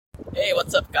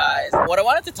what's up, guys? What I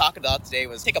wanted to talk about today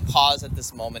was take a pause at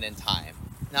this moment in time.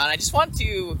 Now, and I just want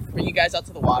to bring you guys out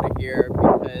to the water here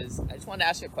because I just want to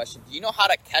ask you a question. Do you know how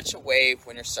to catch a wave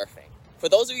when you're surfing? For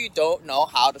those of you who don't know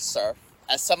how to surf,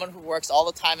 as someone who works all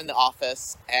the time in the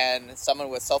office and someone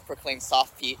with self-proclaimed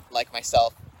soft feet like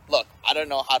myself, look, I don't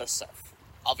know how to surf.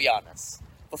 I'll be honest.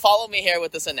 But follow me here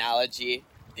with this analogy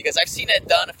because I've seen it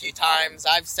done a few times.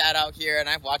 I've sat out here and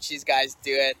I've watched these guys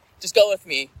do it. Just go with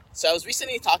me. So I was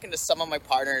recently talking to some of my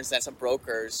partners and some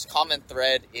brokers, common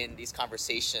thread in these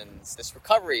conversations, this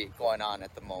recovery going on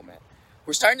at the moment.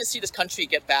 We're starting to see this country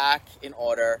get back in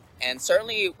order, and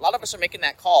certainly a lot of us are making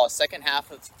that call. Second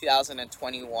half of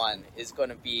 2021 is going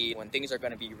to be when things are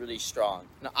going to be really strong.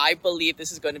 Now, I believe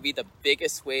this is going to be the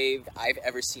biggest wave I've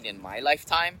ever seen in my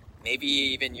lifetime, maybe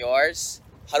even yours.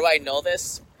 How do I know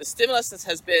this? The stimulus that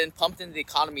has been pumped into the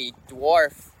economy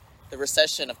dwarfed the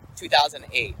recession of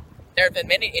 2008. There have been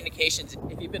many indications,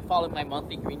 if you've been following my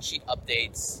monthly green sheet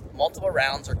updates, multiple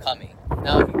rounds are coming.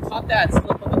 Now, if you caught that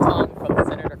slip of the tongue from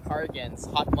Senator Carrigan's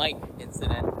hot mic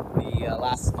incident the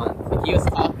last month, he was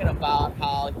talking about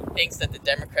how he thinks that the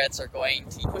Democrats are going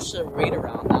to push their weight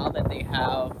around now that they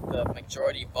have the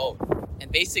majority vote.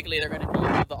 And basically, they're going to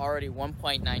use the already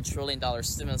 $1.9 trillion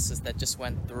stimulus that just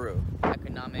went through,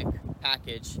 economic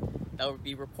package, that would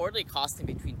be reportedly costing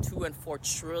between $2 and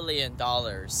 $4 trillion.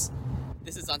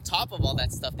 This is on top of all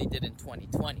that stuff they did in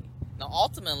 2020. Now,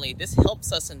 ultimately, this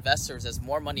helps us investors as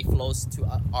more money flows to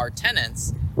our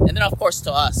tenants, and then, of course,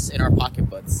 to us in our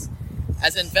pocketbooks.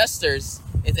 As investors,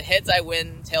 it's a heads I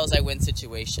win, tails I win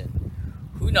situation.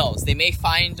 Who knows? They may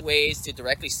find ways to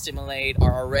directly stimulate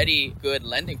our already good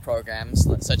lending programs,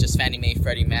 such as Fannie Mae,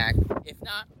 Freddie Mac. If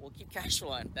not, we'll keep cash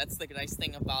flowing. That's the nice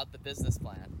thing about the business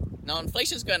plan. Now,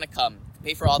 inflation is going to come to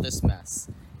pay for all this mess.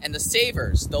 And the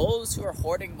savers, those who are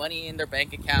hoarding money in their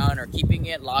bank account or keeping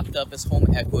it locked up as home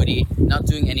equity, not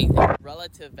doing anything,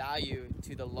 relative value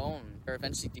to the loan are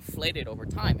eventually deflated over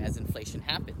time as inflation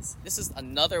happens. This is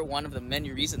another one of the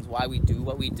many reasons why we do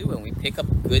what we do and we pick up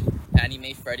good Fannie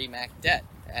Mae, Freddie Mac debt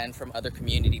and from other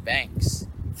community banks.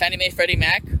 Fannie Mae, Freddie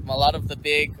Mac, a lot of the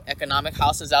big economic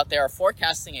houses out there are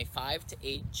forecasting a 5 to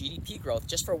 8 GDP growth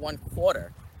just for one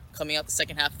quarter coming out the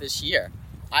second half of this year.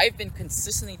 I've been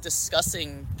consistently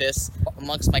discussing this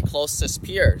amongst my closest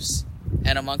peers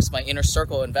and amongst my inner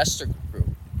circle investor group.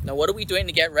 Now, what are we doing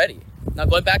to get ready? Now,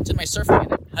 going back to my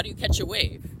surfing, how do you catch a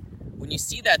wave? When you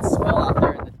see that swell out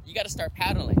there, you got to start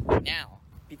paddling now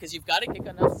because you've got to kick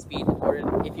enough speed in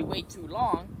order. If you wait too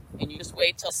long and you just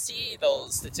wait till see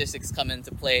those statistics come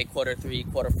into play, quarter 3,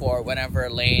 quarter 4, whenever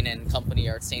Lane and company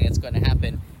are saying it's going to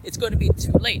happen, it's going to be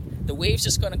too late. The wave's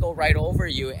just going to go right over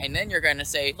you, and then you're going to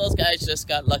say, those guys just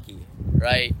got lucky,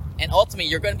 right? And ultimately,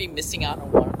 you're going to be missing out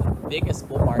on one of the biggest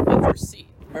bull markets we've seen.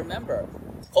 Remember,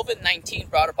 COVID-19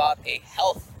 brought about a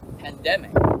health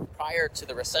pandemic. Prior to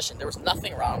the recession, there was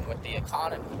nothing wrong with the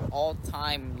economy.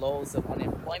 All-time lows of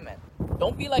unemployment.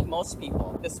 Don't be like most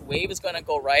people. This wave is going to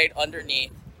go right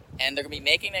underneath, and they're going to be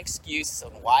making an excuse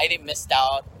of why they missed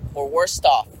out, or worst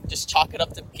off, just chalk it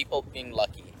up to people being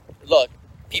lucky. Look,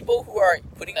 people who are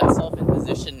putting themselves in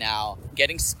position now,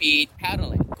 getting speed,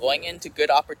 paddling, going into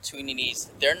good opportunities,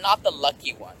 they're not the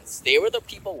lucky ones. They were the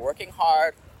people working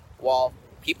hard, while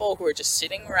people who are just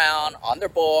sitting around on their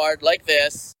board like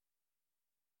this,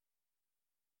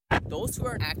 those who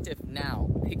are active now,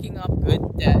 picking up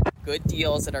good debt, good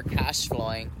deals that are cash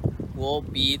flowing, will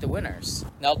be the winners.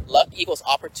 Now, luck equals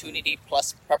opportunity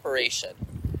plus preparation.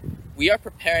 We are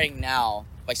preparing now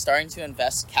by starting to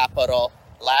invest capital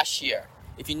last year.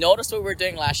 If you notice what we were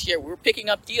doing last year, we were picking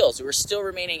up deals. We were still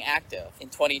remaining active in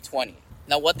 2020.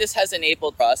 Now, what this has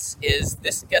enabled us is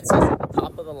this gets us at the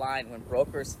top of the line when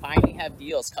brokers finally have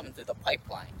deals coming through the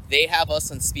pipeline. They have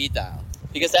us on speed dial.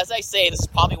 Because as I say, this is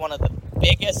probably one of the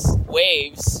biggest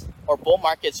waves or bull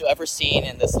markets you've ever seen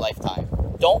in this lifetime.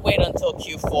 Don't wait until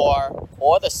Q4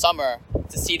 or the summer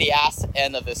to see the ass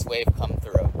end of this wave come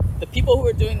through. The people who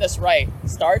are doing this right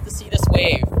start to see this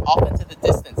wave off into the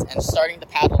distance and starting to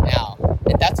paddle now.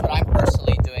 And that's what I'm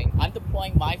personally doing. I'm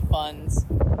deploying my funds,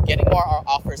 getting more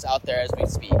offers out there as we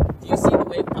speak. Do you see the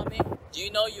wave coming? Do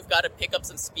you know you've got to pick up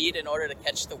some speed in order to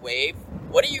catch the wave?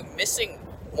 What are you missing?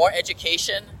 More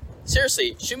education?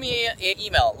 Seriously, shoot me an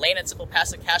email,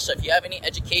 Lane@SimplePassiveCash, if you have any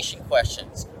education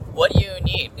questions. What do you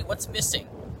need? What's missing?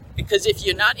 Because if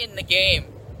you're not in the game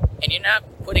and you're not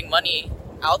putting money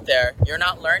out there, you're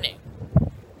not learning.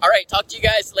 All right, talk to you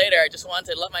guys later. I just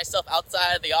wanted to let myself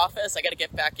outside of the office. I got to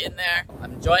get back in there.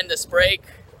 I'm enjoying this break,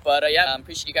 but I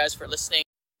appreciate you guys for listening.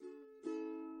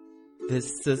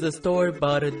 This is a story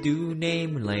about a dude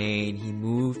named Lane. He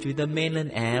moved to the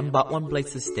mainland and bought one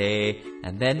place to stay.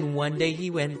 And then one day he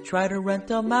went, tried to rent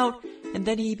them out. And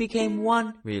then he became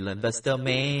one real investor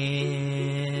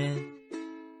man.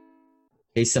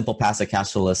 Hey, Simple Passive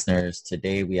Cash Flow listeners.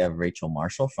 Today we have Rachel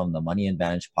Marshall from the Money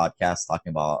Advantage podcast talking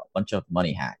about a bunch of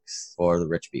money hacks for the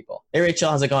rich people. Hey,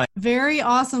 Rachel, how's it going? Very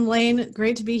awesome, Lane.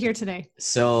 Great to be here today.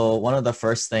 So one of the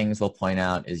first things we'll point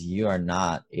out is you are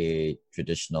not a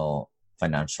traditional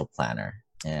financial planner.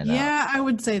 And yeah, I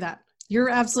would say that. You're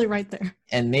absolutely right there.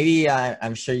 And maybe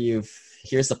I'm sure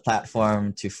here's the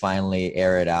platform to finally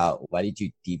air it out. Why did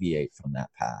you deviate from that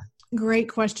path? Great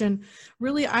question.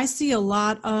 Really, I see a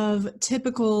lot of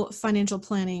typical financial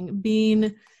planning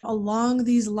being along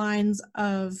these lines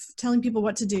of telling people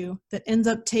what to do that ends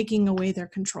up taking away their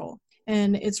control.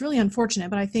 And it's really unfortunate,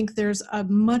 but I think there's a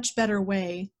much better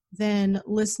way than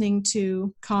listening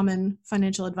to common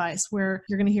financial advice where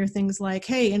you're going to hear things like,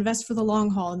 hey, invest for the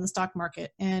long haul in the stock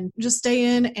market and just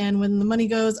stay in. And when the money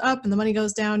goes up and the money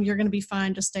goes down, you're going to be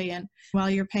fine. Just stay in while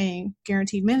you're paying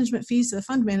guaranteed management fees to the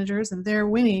fund managers and they're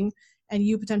winning and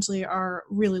you potentially are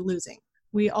really losing.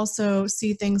 We also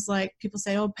see things like people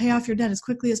say, oh, pay off your debt as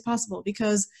quickly as possible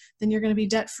because then you're going to be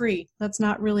debt free. That's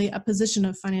not really a position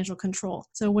of financial control.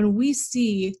 So when we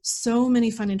see so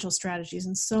many financial strategies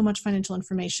and so much financial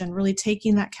information really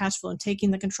taking that cash flow and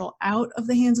taking the control out of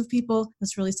the hands of people,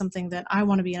 that's really something that I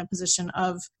want to be in a position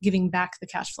of giving back the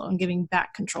cash flow and giving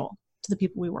back control to the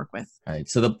people we work with. All right.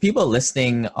 So the people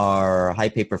listening are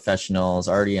high-paid professionals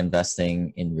already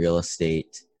investing in real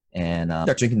estate. And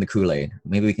they're drinking the Kool-Aid.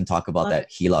 Maybe we can talk about that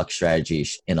HELOC strategy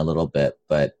in a little bit.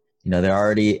 But, they're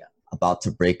already about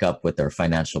to break up with their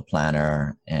financial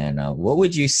planner. And what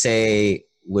would you say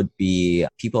would be,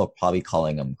 people are probably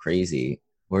calling them crazy.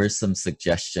 What are some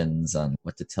suggestions on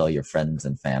what to tell your friends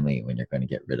and family when you're going to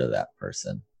get rid of that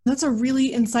person? That's a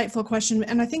really insightful question.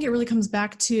 And I think it really comes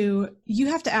back to, you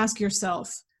have to ask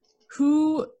yourself,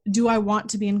 who do I want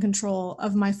to be in control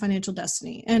of my financial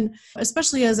destiny? And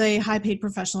especially as a high paid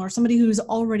professional or somebody who's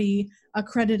already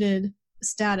accredited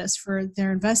status for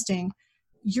their investing,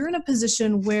 you're in a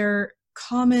position where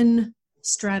common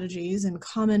strategies and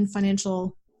common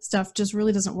financial stuff just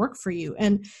really doesn't work for you.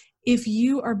 And if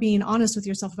you are being honest with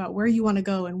yourself about where you want to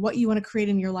go and what you want to create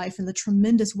in your life and the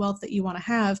tremendous wealth that you want to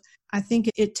have, I think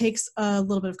it takes a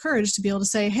little bit of courage to be able to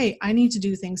say, hey, I need to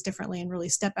do things differently and really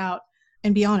step out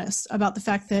and be honest about the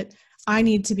fact that I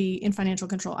need to be in financial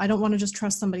control. I don't want to just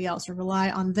trust somebody else or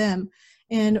rely on them.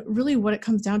 And really what it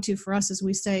comes down to for us is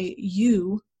we say,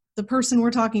 you, the person we're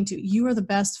talking to, you are the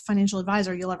best financial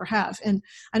advisor you'll ever have. And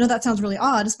I know that sounds really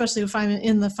odd, especially if I'm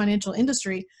in the financial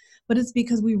industry, but it's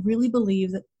because we really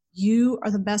believe that you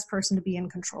are the best person to be in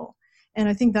control. And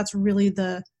I think that's really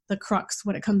the crux,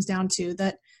 what it comes down to,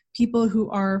 that people who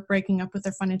are breaking up with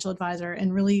their financial advisor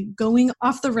and really going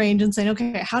off the range and saying,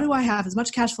 okay, how do I have as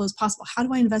much cash flow as possible? How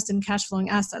do I invest in cash flowing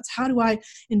assets? How do I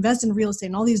invest in real estate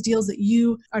and all these deals that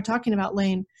you are talking about,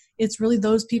 Lane? It's really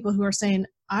those people who are saying,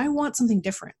 I want something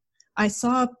different. I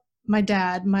saw my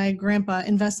dad, my grandpa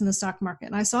invest in the stock market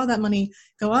and I saw that money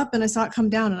go up and I saw it come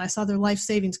down and I saw their life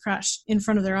savings crash in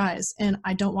front of their eyes. And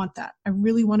I don't want that. I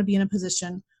really want to be in a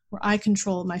position where I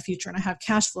control my future and I have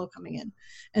cash flow coming in.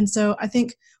 And so I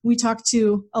think we talk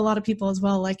to a lot of people as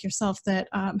well, like yourself, that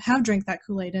have drank that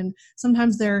Kool-Aid. And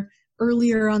sometimes they're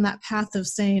earlier on that path of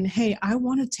saying, hey, I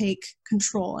want to take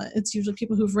control. It's usually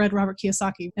people who've read Robert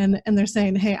Kiyosaki and they're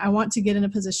saying, hey, I want to get in a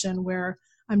position where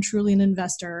I'm truly an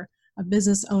investor, a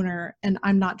business owner, and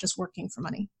I'm not just working for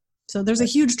money. So there's a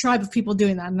huge tribe of people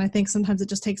doing that. And I think sometimes it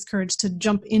just takes courage to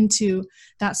jump into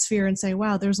that sphere and say,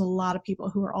 wow, there's a lot of people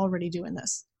who are already doing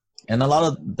this. And a lot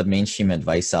of the mainstream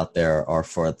advice out there are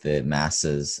for the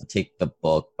masses. Take the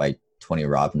book by Tony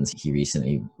Robbins he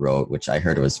recently wrote, which I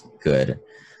heard was good.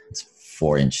 It's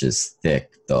 4 inches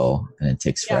thick though, and it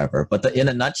takes forever. But in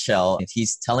a nutshell,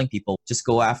 he's telling people just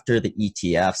go after the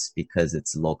ETFs because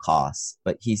it's low cost.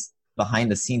 But he's behind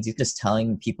the scenes, he's just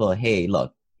telling people, hey,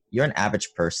 look, you're an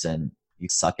average person. You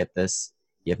suck at this.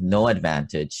 You have no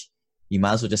advantage. You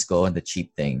might as well just go in the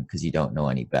cheap thing because you don't know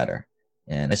any better.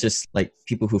 And it's just like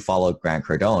people who follow Grant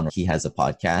Cardone. He has a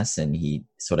podcast and he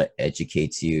sort of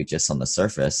educates you just on the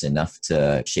surface enough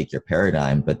to shake your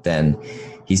paradigm. But then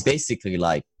he's basically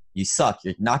like, you suck.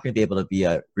 You're not going to be able to be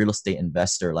a real estate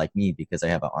investor like me because I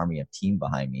have an army of team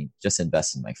behind me. Just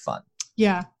invest in my fund.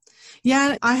 Yeah.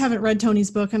 Yeah. I haven't read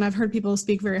Tony's book and I've heard people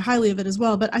speak very highly of it as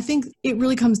well. But I think it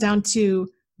really comes down to,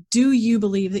 do you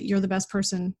believe that you're the best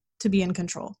person to be in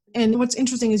control. And what's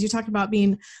interesting is you talked about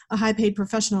being a high paid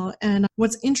professional. And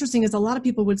what's interesting is a lot of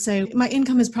people would say, my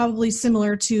income is probably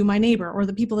similar to my neighbor or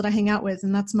the people that I hang out with.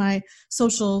 And that's my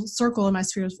social circle and my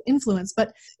sphere of influence.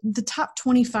 But the top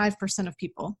 25% of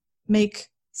people make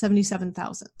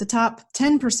 77,000. The top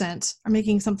 10% are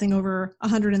making something over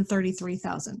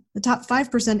 133,000. The top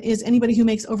 5% is anybody who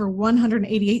makes over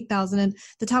 188,000. And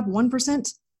the top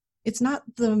 1%, it's not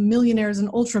the millionaires and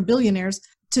ultra billionaires.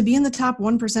 To be in the top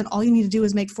 1%, all you need to do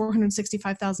is make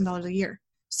 $465,000 a year.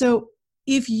 So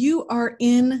if you are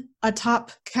in a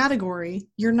top category,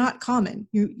 you're not common.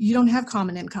 You don't have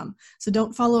common income. So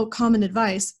don't follow common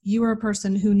advice. You are a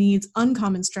person who needs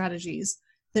uncommon strategies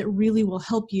that really will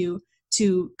help you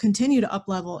to continue to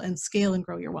up-level and scale and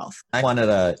grow your wealth. I wanted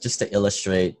to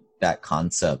illustrate that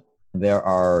concept. There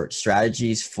are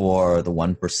strategies for the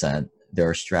 1%. There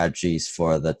are strategies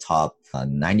for the top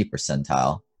 90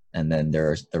 percentile. And then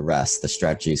there's the rest, the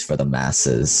strategies for the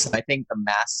masses. I think the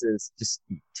masses, just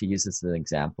to use this as an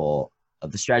example,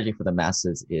 the strategy for the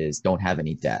masses is don't have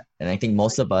any debt. And I think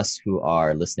most of us who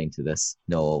are listening to this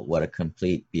know what a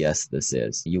complete BS this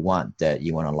is. You want debt,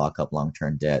 you want to lock up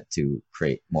long-term debt to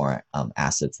create more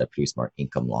assets that produce more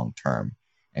income long-term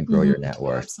and grow your net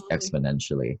worth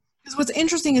exponentially. Because what's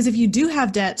interesting is if you do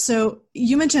have debt, so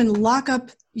you mentioned lock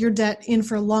up your debt in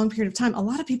for a long period of time. A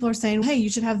lot of people are saying, hey, you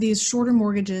should have these shorter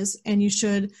mortgages and you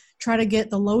should try to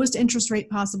get the lowest interest rate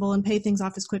possible and pay things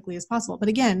off as quickly as possible. But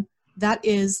again, that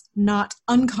is not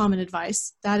uncommon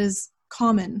advice. That is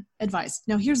common advice.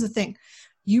 Now, here's the thing.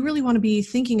 You really want to be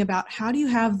thinking about how do you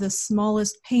have the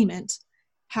smallest payment?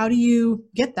 How do you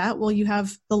get that? Well, you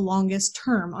have the longest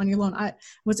term on your loan.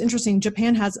 What's interesting,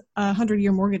 Japan has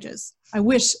 100-year mortgages. I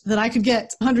wish that I could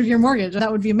get a 100-year mortgage.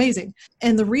 That would be amazing.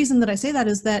 And the reason that I say that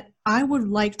is that I would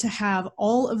like to have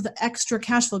all of the extra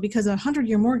cash flow because a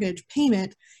 100-year mortgage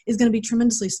payment is going to be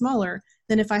tremendously smaller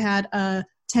than if I had a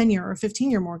 10-year or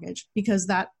 15-year mortgage, because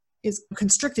that is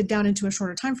constricted down into a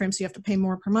shorter time frame, so you have to pay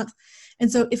more per month.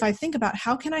 And so if I think about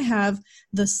how can I have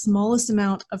the smallest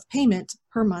amount of payment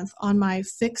per month on my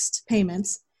fixed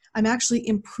payments, I'm actually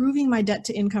improving my debt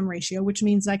to income ratio, which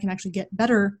means I can actually get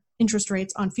better interest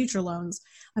rates on future loans.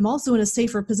 I'm also in a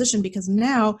safer position because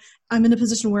now I'm in a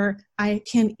position where I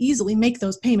can easily make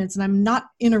those payments and I'm not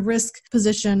in a risk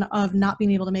position of not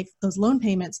being able to make those loan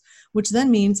payments, which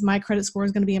then means my credit score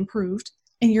is going to be improved.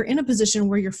 And you're in a position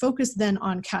where you're focused then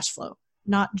on cash flow,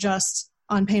 not just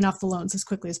on paying off the loans as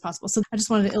quickly as possible. So I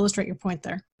just wanted to illustrate your point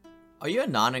there. Are you a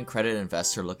non-accredited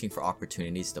investor looking for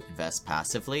opportunities to invest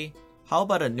passively? How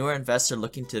about a newer investor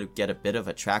looking to get a bit of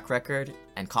a track record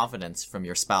and confidence from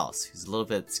your spouse, who's a little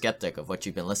bit skeptic of what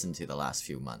you've been listening to the last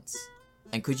few months?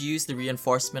 And could you use the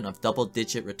reinforcement of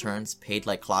double-digit returns paid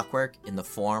like clockwork in the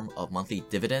form of monthly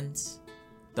dividends?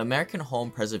 The American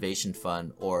Home Preservation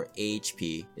Fund, or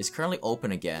AHP, is currently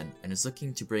open again and is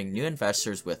looking to bring new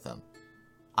investors with them.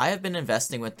 I have been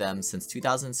investing with them since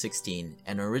 2016,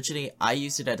 and originally I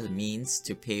used it as a means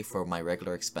to pay for my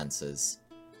regular expenses.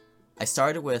 I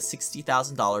started with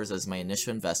 $60,000 as my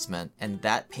initial investment, and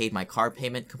that paid my car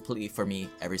payment completely for me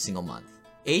every single month.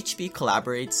 AHP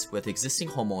collaborates with existing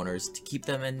homeowners to keep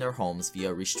them in their homes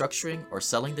via restructuring or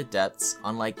selling the debts,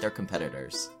 unlike their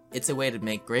competitors. It's a way to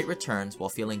make great returns while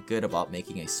feeling good about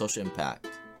making a social impact.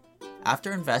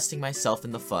 After investing myself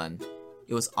in the fund,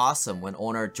 it was awesome when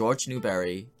owner George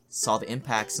Newberry saw the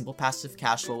impact Simple Passive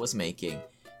Cash Flow was making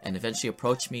and eventually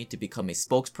approached me to become a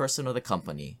spokesperson of the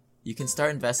company. You can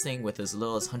start investing with as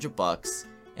little as $100,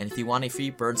 and if you want a free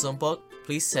Burn Zone book,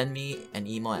 please send me an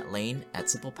email at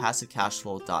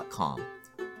lane@simplepassivecashflow.com.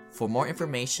 For more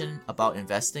information about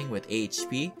investing with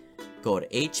AHP, go to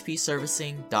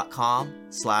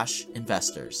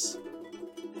hpservicing.com/investors.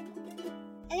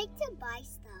 I like to buy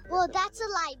stuff. Well, that's a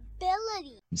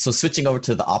liability. So switching over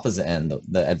to the opposite end,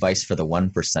 the advice for the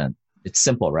 1%, it's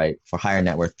simple, right? For higher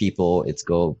net worth people, it's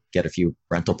go get a few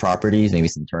rental properties, maybe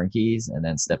some turnkeys, and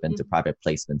then step into private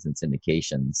placements and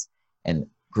syndications and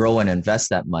grow and invest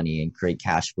that money and create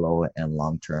cash flow and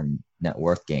long-term net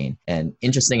worth gain. And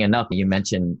interesting enough, you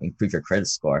mentioned improve your credit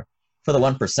score. For the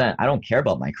 1%, I don't care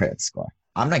about my credit score.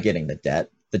 I'm not getting the debt.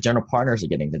 The general partners are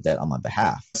getting the debt on my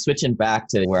behalf. Switching back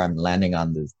to where I'm landing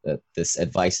on this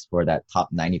advice for that top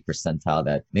 90 percentile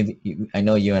that maybe I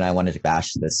know you and I wanted to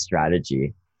bash this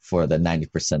strategy. for the 90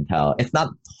 percentile. It's not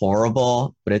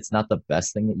horrible, but it's not the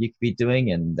best thing that you could be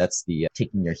doing. And that's the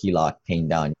taking your HELOC, paying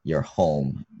down your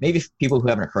home. Maybe people who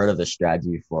haven't heard of this strategy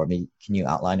before, maybe can you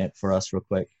outline it for us real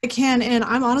quick? I can, and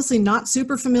I'm honestly not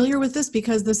super familiar with this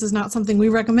because this is not something we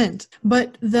recommend.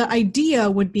 But the idea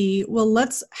would be, well,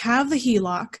 let's have the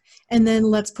HELOC and then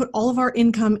let's put all of our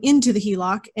income into the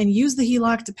HELOC and use the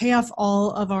HELOC to pay off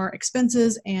all of our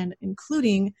expenses and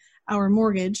including our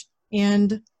mortgage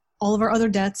and all of our other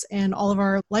debts and all of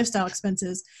our lifestyle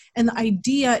expenses. And the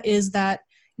idea is that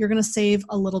you're going to save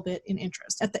a little bit in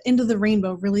interest. At the end of the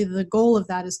rainbow, really the goal of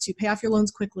that is to pay off your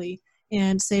loans quickly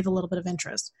and save a little bit of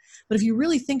interest. But if you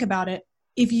really think about it,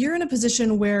 if you're in a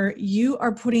position where you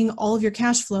are putting all of your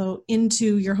cash flow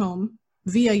into your home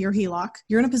via your HELOC,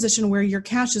 you're in a position where your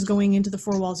cash is going into the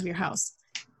four walls of your house.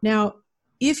 Now,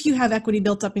 if you have equity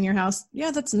built up in your house,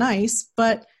 yeah, that's nice,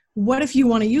 but what if you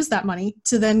want to use that money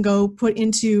to then go put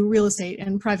into real estate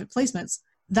and private placements?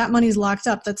 That money's locked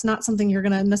up. That's not something you're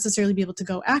going to necessarily be able to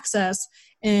go access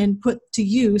and put to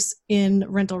use in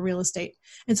rental real estate.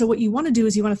 And so what you want to do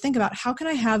is you want to think about, how can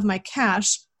I have my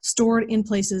cash stored in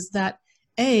places that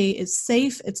A, is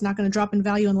safe, it's not going to drop in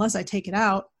value unless I take it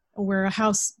out, where a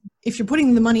house, if you're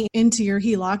putting the money into your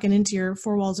HELOC and into your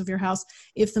four walls of your house,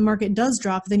 if the market does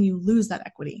drop, then you lose that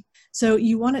equity. So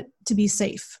you want it to be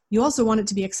safe. You also want it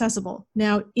to be accessible.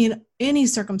 Now, in any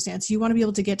circumstance, you want to be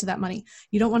able to get to that money.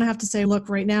 You don't want to have to say, look,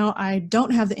 right now I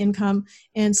don't have the income,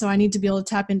 and so I need to be able to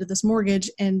tap into this mortgage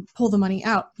and pull the money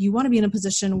out. You want to be in a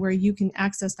position where you can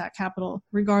access that capital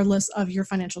regardless of your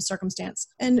financial circumstance.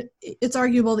 And it's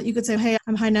arguable that you could say, hey,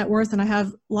 I'm high net worth and I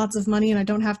have lots of money and I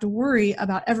don't have to worry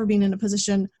about ever being in a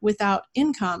position without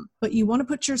income. But you want to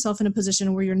put yourself in a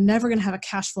position where you're never going to have a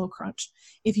cash flow crunch.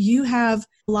 If you have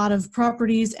a lot of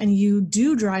properties and you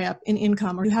do dry up in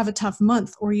income, or you have a tough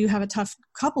month, or you have a tough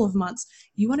couple of months,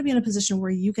 you want to be in a position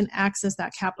where you can access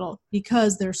that capital,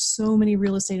 because there's so many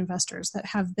real estate investors that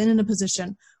have been in a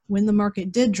position when the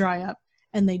market did dry up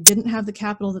and they didn't have the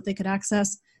capital that they could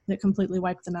access, that completely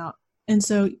wiped them out. And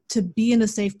so to be in a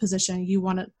safe position, you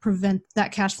want to prevent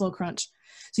that cash flow crunch.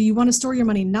 So you want to store your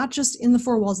money not just in the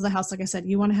four walls of the house, like I said,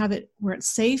 you want to have it where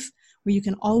it's safe, where you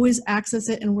can always access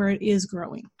it, and where it is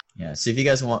growing. Yeah. So if you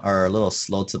guys are a little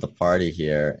slow to the party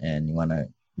here and you want to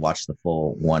watch the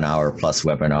full 1 hour plus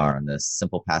webinar on this,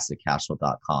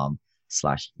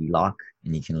 simplepassivecashflow.com/HELOC,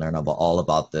 and you can learn all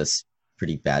about this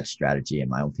pretty bad strategy, in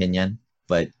my opinion.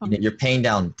 But you're paying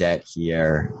down debt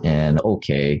here, and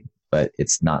okay, but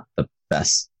it's not the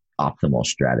best optimal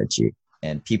strategy.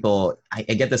 And people, I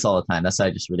get this all the time. That's why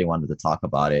I just really wanted to talk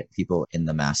about it. People in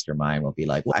the mastermind will be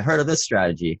like, well, I heard of this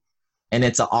strategy. And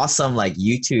it's an awesome like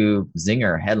YouTube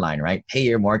zinger headline, right? Pay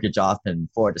your mortgage off in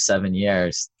 4 to 7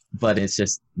 years. But it's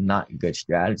just not a good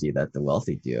strategy that the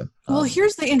wealthy do. Well,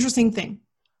 here's the interesting thing.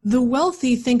 The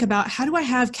wealthy think about, how do I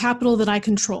have capital that I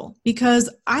control? Because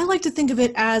I like to think of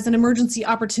it as an emergency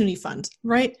opportunity fund,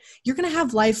 right? You're going to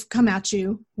have life come at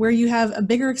you where you have a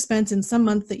bigger expense in some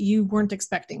month that you weren't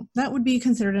expecting. That would be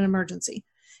considered an emergency.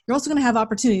 You're also going to have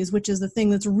opportunities, which is the thing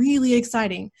that's really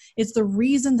exciting. It's the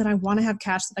reason that I want to have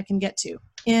cash that I can get to.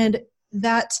 And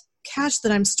that cash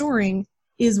that I'm storing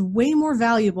is way more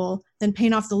valuable than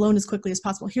paying off the loan as quickly as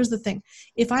possible. Here's the thing.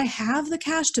 If I have the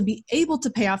cash to be able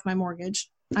to pay off my mortgage,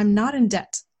 I'm not in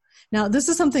debt. Now, this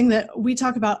is something that we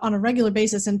talk about on a regular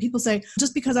basis, and people say,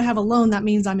 just because I have a loan, that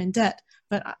means I'm in debt.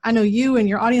 But I know you and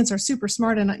your audience are super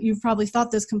smart, and you've probably thought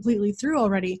this completely through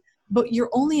already, but you're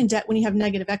only in debt when you have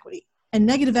negative equity. And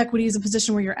negative equity is a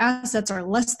position where your assets are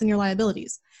less than your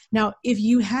liabilities. Now, if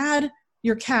you had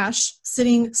your cash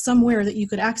sitting somewhere that you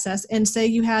could access, and say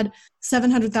you had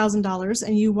 $700,000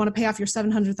 and you want to pay off your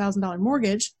 $700,000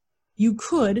 mortgage, you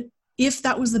could, if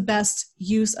that was the best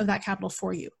use of that capital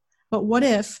for you. But what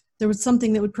if there was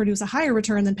something that would produce a higher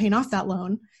return than paying off that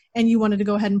loan, and you wanted to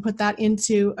go ahead and put that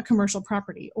into a commercial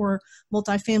property or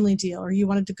multifamily deal, or you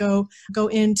wanted to go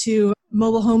into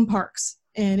mobile home parks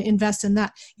and invest in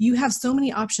that? You have so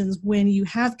many options when you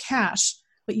have cash,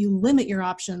 but you limit your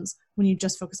options when you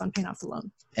just focus on paying off the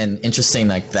loan. And interesting,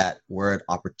 like that word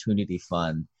opportunity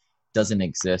fund doesn't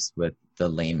exist with the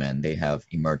layman. They have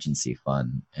emergency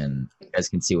fund. And you guys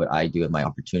can see what I do with my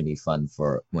opportunity fund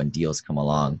for when deals come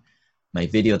along. My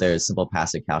video there is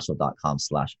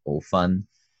simplepassivecashflow.com/OFund,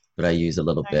 but I use a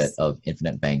little bit of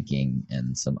infinite banking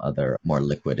and some other more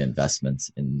liquid investments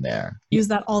in there. Use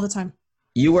that all the time.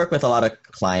 You work with a lot of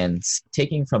clients,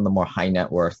 taking from the more high net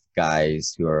worth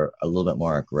guys who are a little bit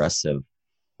more aggressive.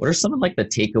 What are some of like the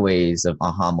takeaways of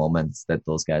aha moments that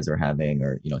those guys are having,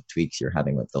 or, tweaks you're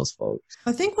having with those folks?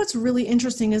 I think what's really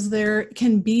interesting is there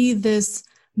can be this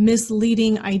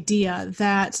misleading idea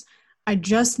that I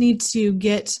just need to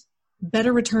get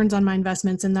better returns on my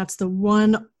investments. And that's the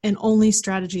one and only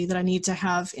strategy that I need to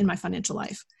have in my financial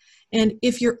life. And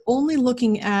if you're only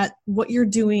looking at what you're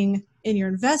doing in your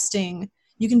investing,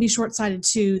 you can be short-sighted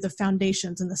to the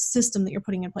foundations and the system that you're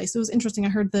putting in place. It was interesting. I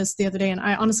heard this the other day, and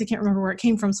I honestly can't remember where it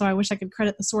came from, so I wish I could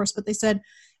credit the source, but they said,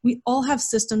 we all have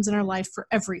systems in our life for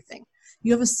everything.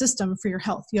 You have a system for your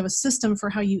health. You have a system for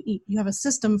how you eat. You have a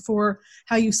system for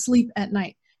how you sleep at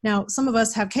night. Now, some of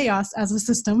us have chaos as a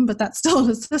system, but that's still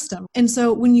a system. And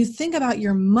so when you think about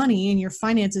your money and your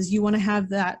finances, you want to have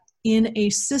that in a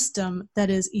system that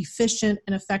is efficient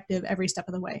and effective every step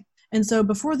of the way. And so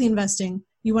before the investing,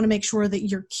 you want to make sure that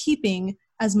you're keeping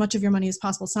as much of your money as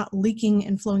possible. It's not leaking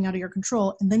and flowing out of your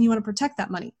control. And then you want to protect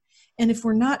that money. And if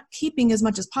we're not keeping as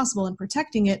much as possible and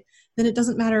protecting it, then it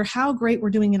doesn't matter how great we're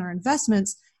doing in our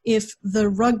investments if the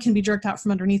rug can be jerked out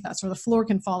from underneath us or the floor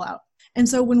can fall out. And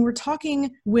so when we're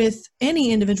talking with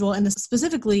any individual, and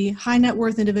specifically high net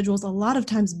worth individuals, a lot of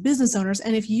times business owners,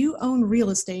 and if you own real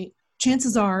estate,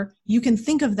 chances are you can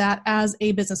think of that as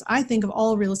a business. I think of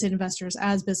all real estate investors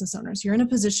as business owners. You're in a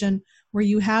position where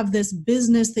you have this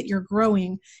business that you're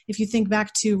growing. If you think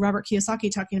back to Robert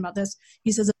Kiyosaki talking about this,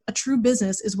 he says a true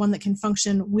business is one that can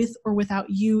function with or without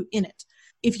you in it.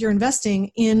 If you're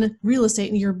investing in real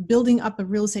estate and you're building up a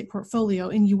real estate portfolio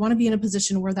and you want to be in a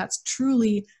position where that's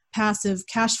truly passive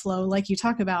cash flow, like you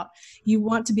talk about, you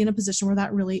want to be in a position where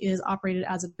that really is operated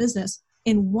as a business.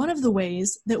 And one of the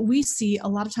ways that we see a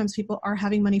lot of times people are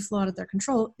having money flow out of their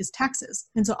control is taxes.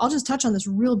 And so I'll just touch on this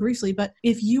real briefly, but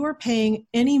if you are paying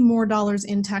any more dollars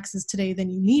in taxes today than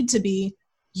you need to be,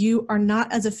 you are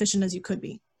not as efficient as you could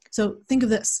be. So think of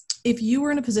this. If you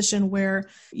were in a position where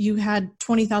you had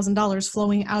 $20,000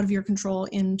 flowing out of your control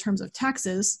in terms of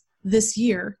taxes this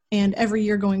year and every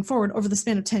year going forward over the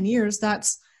span of 10 years,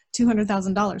 that's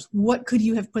 $200,000. What could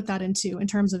you have put that into in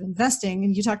terms of investing?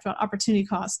 And you talked about opportunity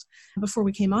cost before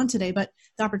we came on today, but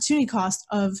the opportunity cost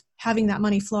of having that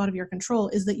money flow out of your control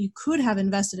is that you could have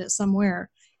invested it somewhere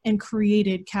and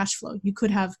created cash flow. You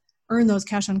could have earned those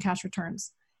cash on cash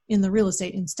returns in the real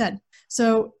estate instead.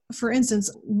 So for instance,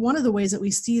 one of the ways that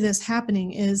we see this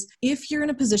happening is if you're in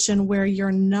a position where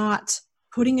you're not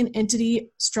putting an entity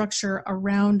structure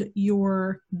around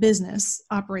your business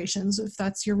operations, if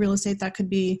that's your real estate, that could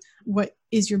be what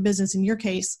is your business in your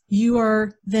case, you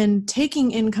are then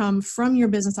taking income from your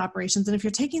business operations. And if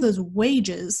you're taking those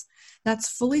wages, that's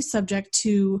fully subject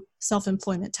to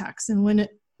self-employment tax. And when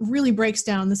it really breaks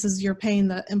down, this is you're paying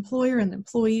the employer and the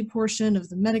employee portion of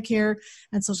the Medicare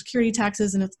and Social Security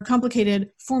taxes, and it's a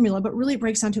complicated formula, but really it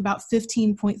breaks down to about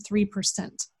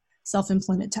 15.3%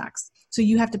 self-employment tax. So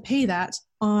you have to pay that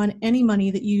on any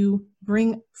money that you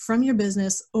bring from your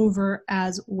business over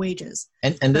as wages.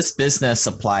 And this business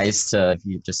applies to if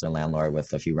you're just a landlord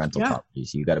with a few rental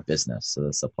properties. You got a business, so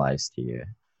this applies to you.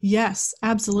 Yes,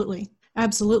 absolutely.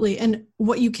 Absolutely. And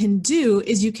what you can do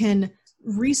is you can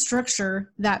restructure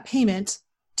that payment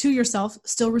to yourself,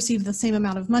 still receive the same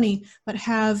amount of money, but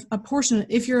have a portion.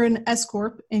 If you're an S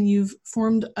Corp and you've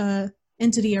formed a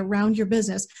entity around your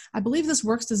business, I believe this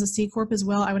works as a C Corp as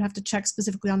well. I would have to check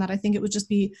specifically on that. I think it would just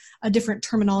be a different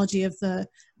terminology of the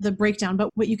breakdown. But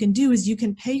what you can do is you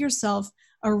can pay yourself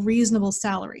a reasonable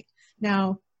salary.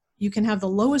 Now, you can have the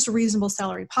lowest reasonable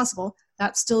salary possible.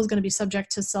 That still is going to be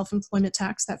subject to self-employment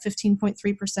tax, that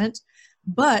 15.3%.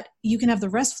 But you can have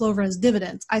the rest flow over as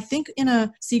dividends. I think in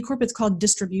a C Corp, it's called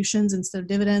distributions instead of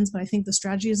dividends, but I think the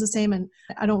strategy is the same. And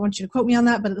I don't want you to quote me on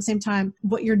that, but at the same time,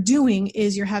 what you're doing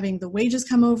is you're having the wages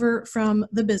come over from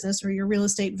the business or your real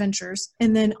estate ventures.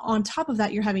 And then on top of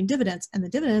that, you're having dividends, and the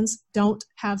dividends don't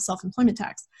have self-employment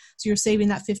tax. So you're saving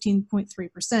that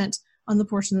 15.3% on the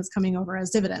portion that's coming over as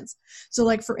dividends. So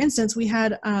like, for instance, we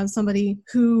had somebody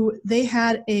who they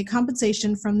had a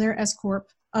compensation from their S Corp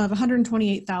of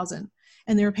 $128,000.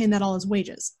 And they were paying that all as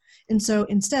wages. And so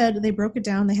instead, they broke it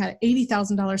down. They had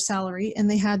 $80,000 salary, and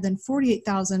they had then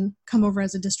 $48,000 come over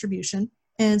as a distribution.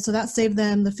 And so that saved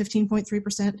them the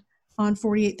 15.3% on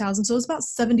 $48,000. So it's about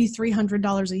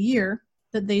 $7,300 a year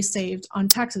that they saved on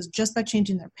taxes just by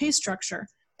changing their pay structure.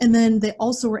 And then they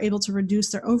also were able to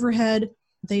reduce their overhead.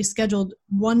 They scheduled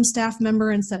one staff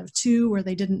member instead of two, where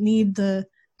they didn't need the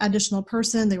additional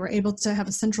person. They were able to have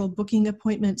a central booking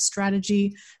appointment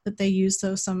strategy that they used.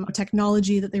 So some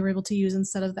technology that they were able to use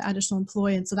instead of the additional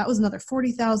employee. And so that was another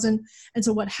 $40,000. And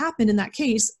so what happened in that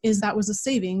case is that was a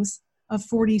savings of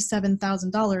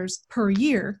 $47,000 per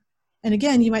year. And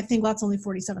again, you might think, well, that's only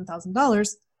 $47,000.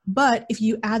 But if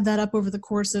you add that up over the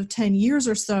course of 10 years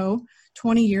or so,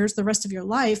 20 years, the rest of your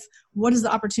life, what is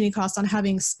the opportunity cost on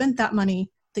having spent that money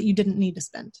that you didn't need to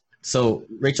spend? So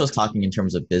Rachel's talking in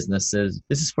terms of businesses.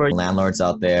 This is for landlords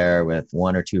out there with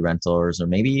one or two rentals, or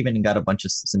maybe even got a bunch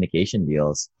of syndication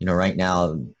deals. Right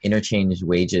now, interchange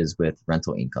wages with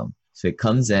rental income. So it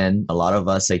comes in, a lot of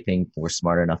us, I think we're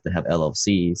smart enough to have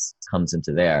LLCs, comes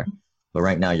into there. But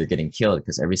right now you're getting killed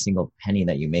because every single penny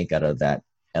that you make out of that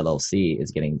LLC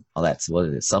is getting all that, what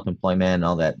is it, self-employment,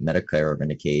 all that Medicare or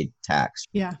Medicaid tax.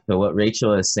 Yeah. So what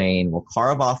Rachel is saying, we'll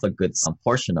carve off a good some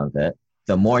portion of it.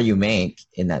 The more you make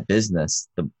in that business,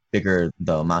 the bigger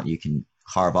the amount you can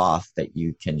carve off that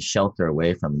you can shelter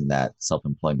away from that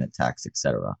self-employment tax,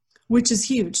 etc. Which is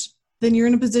huge. Then you're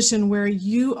in a position where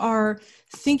you are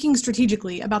thinking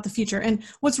strategically about the future. And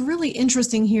what's really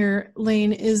interesting here,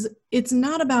 Lane, is it's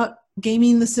not about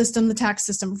gaming the system, the tax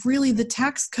system. Really, the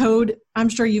tax code, I'm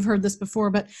sure you've heard this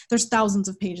before, but there's thousands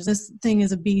of pages. This thing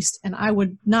is a beast, and I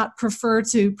would not prefer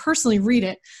to personally read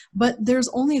it, but there's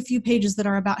only a few pages that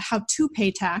are about how to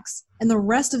pay tax, and the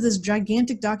rest of this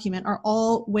gigantic document are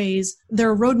all ways,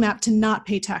 they're a roadmap to not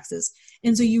pay taxes.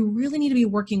 And so you really need to be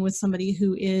working with somebody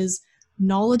who is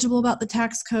knowledgeable about the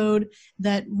tax code,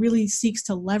 that really seeks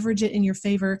to leverage it in your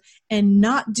favor, and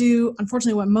not do,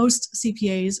 unfortunately, what most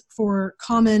CPAs for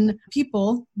common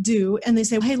people do. And they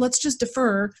say, hey, let's just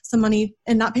defer some money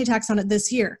and not pay tax on it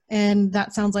this year. And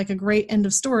that sounds like a great end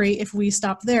of story if we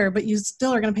stop there, but you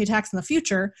still are going to pay tax in the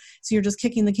future. So you're just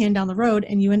kicking the can down the road,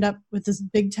 and you end up with this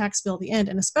big tax bill at the end.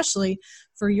 And especially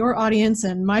for your audience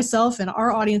and myself and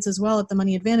our audience as well at The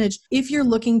Money Advantage, if you're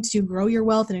looking to grow your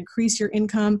wealth and increase your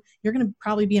income, you're going to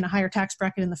probably be in a higher tax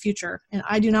bracket in the future. And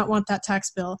I do not want that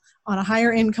tax bill on a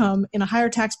higher income in a higher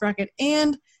tax bracket.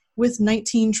 And with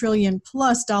 19 trillion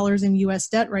plus dollars in US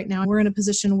debt right now, we're in a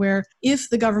position where if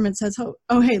the government says,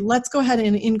 oh, hey, let's go ahead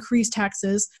and increase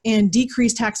taxes and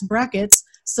decrease tax brackets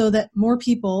so that more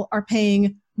people are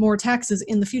paying more taxes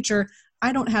in the future,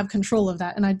 I don't have control of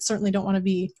that. And I certainly don't want to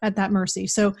be at that mercy.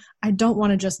 So I don't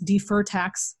want to just defer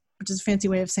tax, which is a fancy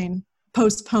way of saying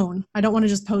postpone. I don't want to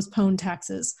just postpone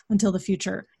taxes until the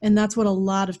future. And that's what a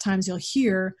lot of times you'll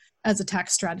hear as a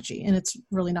tax strategy. And it's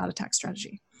really not a tax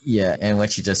strategy. Yeah. And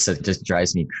what you just said just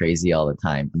drives me crazy all the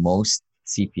time. Most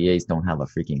CPAs don't have a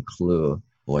freaking clue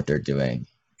what they're doing.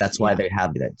 That's why they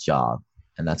have that job.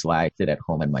 And that's why I sit at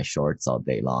home in my shorts all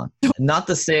day long. Not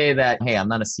to say that, hey, I'm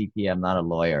not a CPA, I'm not a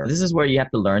lawyer. This is where you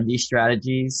have to learn these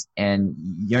strategies, and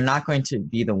you're not going to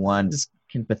be the one. This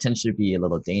can potentially be a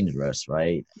little dangerous,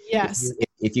 right? Yes.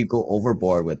 If you go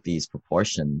overboard with these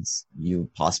proportions, you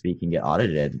possibly can get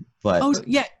audited. But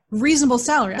reasonable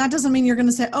salary. That doesn't mean you're going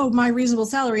to say, oh, my reasonable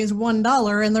salary is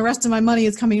 $1 and the rest of my money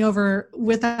is coming over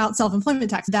without self-employment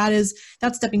tax.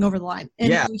 That's stepping over the line.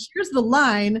 And here's the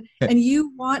line. And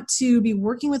you want to be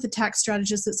working with a tax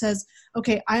strategist that says,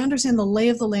 okay, I understand the lay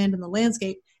of the land and the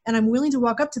landscape, and I'm willing to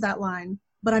walk up to that line,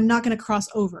 but I'm not going to cross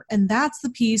over. And that's the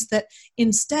piece that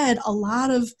instead a lot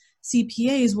of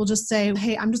CPAs will just say,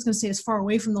 hey, I'm just going to stay as far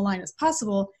away from the line as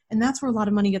possible. And that's where a lot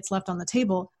of money gets left on the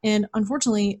table. And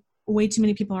unfortunately, way too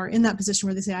many people are in that position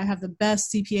where they say, I have the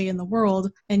best CPA in the world,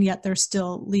 and yet they're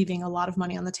still leaving a lot of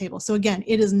money on the table. So again,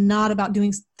 it is not about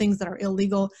doing things that are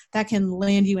illegal. That can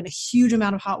land you in a huge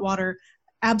amount of hot water.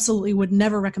 Absolutely would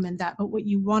never recommend that. But what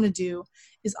you want to do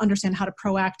is understand how to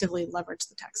proactively leverage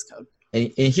the tax code.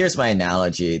 And here's my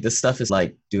analogy. This stuff is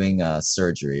like doing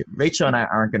surgery. Rachel and I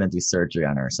aren't going to do surgery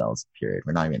on ourselves, period.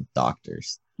 We're not even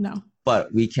doctors. No.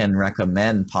 But we can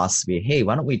recommend possibly, hey,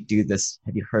 why don't we do this?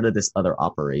 Have you heard of this other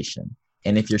operation?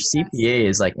 And if your CPA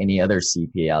is like any other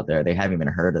CPA out there, they haven't even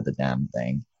heard of the damn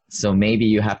thing. So maybe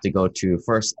you have to go to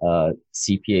first a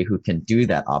CPA who can do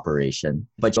that operation.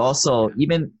 But also,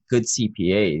 even good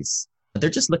CPAs, they're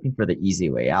just looking for the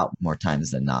easy way out more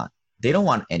times than not. They don't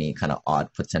want any kind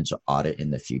of potential audit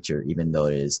in the future, even though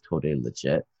it is totally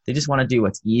legit. They just want to do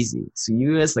what's easy. So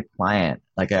you as the client,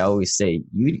 like I always say,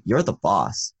 you're the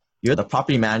boss. You're the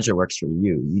property manager works for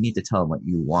you. You need to tell them what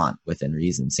you want within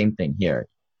reason. Same thing here.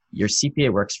 Your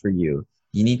CPA works for you.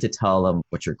 You need to tell them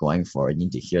what you're going for. You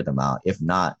need to hear them out. If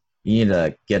not, you need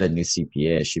to get a new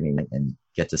CPA, and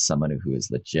get to someone who is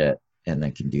legit and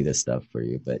then can do this stuff for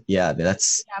you. But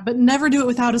but never do it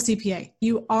without a CPA.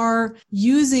 You are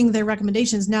using their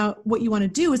recommendations. Now, what you want to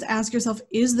do is ask yourself,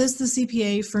 is this the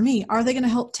CPA for me? Are they going to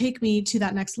help take me to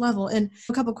that next level? And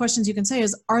a couple of questions you can say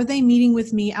is, are they meeting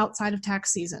with me outside of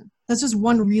tax season? That's just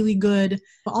one really good,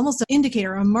 almost an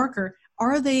indicator, a marker.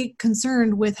 Are they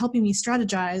concerned with helping me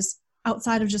strategize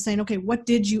outside of just saying, okay, what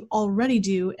did you already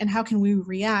do and how can we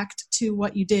react to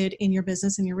what you did in your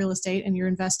business and your real estate and your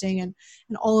investing and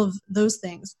all of those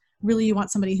things? Really, you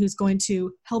want somebody who's going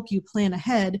to help you plan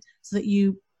ahead so that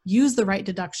you use the right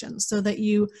deductions, so that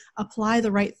you apply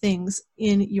the right things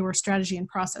in your strategy and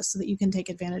process so that you can take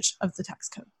advantage of the tax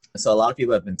code. So a lot of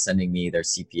people have been sending me their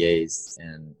CPAs,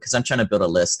 and because I'm trying to build a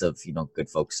list of, good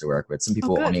folks to work with. Some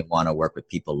people good. only want to work with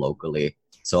people locally.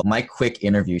 So my quick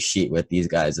interview sheet with these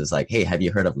guys is like, hey, have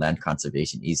you heard of land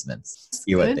conservation easements?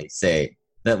 Hear what they say.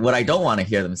 That what I don't want to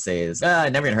hear them say is, I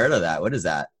never even heard of that. What is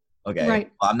that? Okay,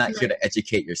 Right. well, I'm not here to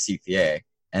educate your CPA.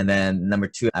 And then number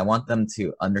two, I want them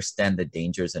to understand the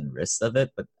dangers and risks of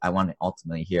it, but I want to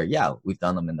ultimately hear, yeah, we've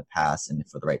done them in the past, and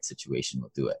for the right situation,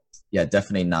 we'll do it. Yeah,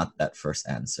 definitely not that first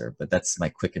answer, but that's my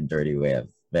quick and dirty way of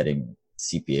vetting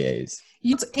CPAs.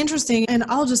 It's interesting, and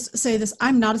I'll just say this,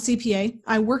 I'm not a CPA.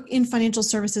 I work in financial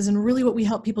services, and really what we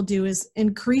help people do is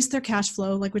increase their cash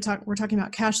flow. Like we're talking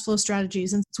about cash flow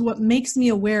strategies. And so what makes me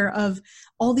aware of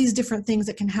all these different things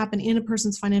that can happen in a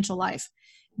person's financial life.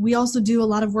 We also do a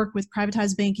lot of work with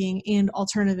privatized banking and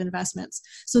alternative investments.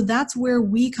 So that's where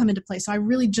we come into play. So I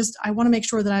want to make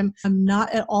sure that I'm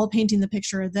not at all painting the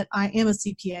picture that I am a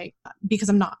CPA, because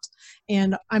I'm not.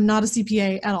 And I'm not a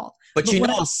CPA at all. But you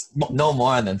know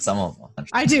more than some of them.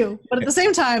 I do. But at the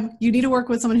same time, you need to work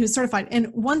with someone who's certified. And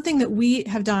one thing that we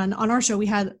have done on our show, we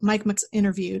had Mike Mix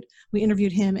interviewed. We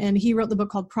interviewed him, and he wrote the book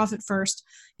called Profit First.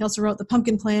 He also wrote The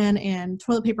Pumpkin Plan and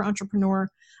Toilet Paper Entrepreneur.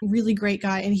 Really great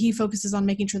guy. And he focuses on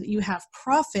making sure that you have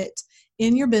profit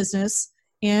in your business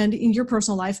and in your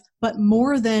personal life, but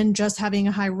more than just having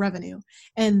a high revenue.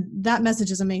 And that message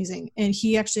is amazing. And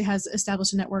he actually has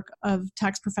established a network of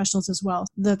tax professionals as well.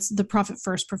 That's the Profit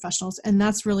First professionals. And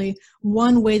that's really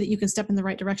one way that you can step in the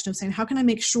right direction of saying, how can I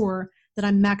make sure that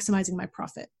I'm maximizing my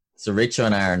profit? So Rachel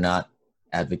and I are not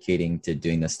advocating to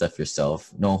doing this stuff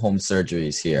yourself. No home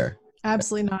surgeries here.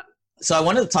 Absolutely not. So I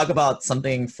wanted to talk about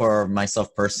something for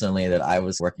myself personally that I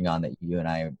was working on that you and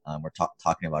I were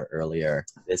talking about earlier.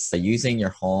 It's using your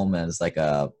home as like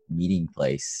a meeting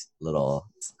place, little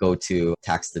go-to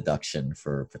tax deduction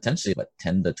for potentially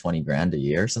 10 to 20 grand a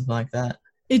year, something like that.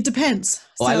 It depends.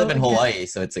 Well, I live in Hawaii,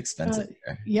 so it's expensive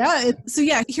here. Yeah.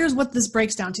 Here's what this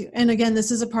breaks down to. And again, this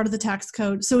is a part of the tax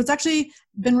code. So it's actually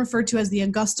been referred to as the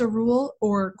Augusta rule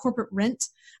or corporate rent.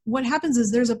 What happens is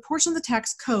there's a portion of the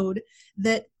tax code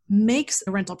that makes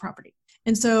a rental property.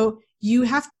 And so you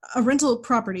have a rental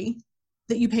property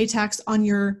that you pay tax on.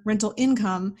 Your rental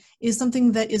income is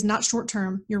something that is not short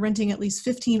term. You're renting at least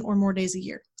 15 or more days a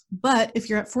year. But if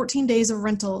you're at 14 days of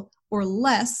rental or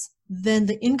less, then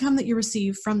the income that you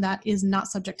receive from that is not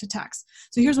subject to tax.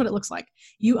 So here's what it looks like.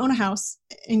 You own a house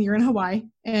and you're in Hawaii,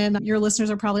 and your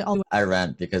listeners are probably all... I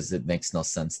rent because it makes no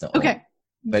sense to own. Okay.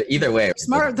 But either way.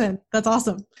 Smart then. That's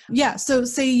awesome. Yeah. So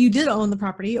say you did own the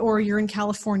property, or you're in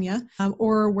California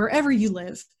or wherever you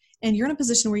live, and you're in a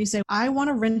position where you say, I want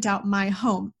to rent out my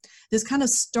home. This kind of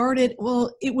started,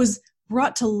 it was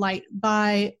brought to light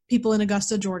by people in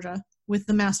Augusta, Georgia, with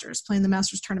the Masters, playing the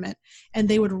Masters tournament. And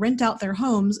they would rent out their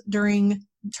homes during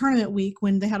tournament week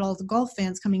when they had all the golf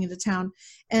fans coming into town.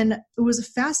 And it was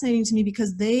fascinating to me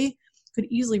because they could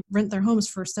easily rent their homes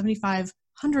for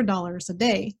 $7,500 a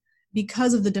day.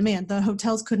 Because of the demand. The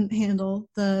hotels couldn't handle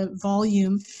the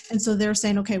volume. And so they're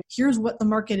saying, okay, here's what the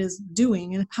market is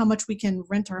doing and how much we can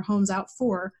rent our homes out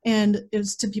for. And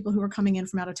it's to people who are coming in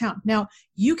from out of town. Now,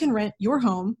 you can rent your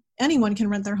home. Anyone can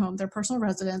rent their home, their personal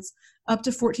residence, up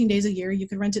to 14 days a year. You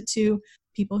could rent it to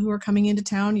people who are coming into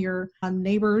town, your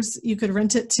neighbors. You could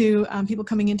rent it to people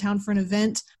coming in town for an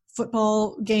event,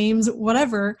 football games,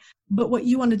 whatever. But what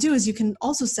you want to do is you can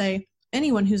also say,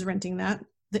 anyone who's renting that,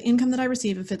 the income that I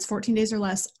receive, if it's 14 days or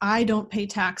less, I don't pay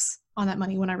tax on that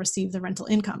money when I receive the rental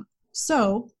income.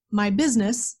 So my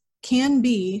business can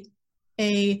be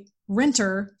a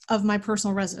renter of my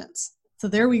personal residence. So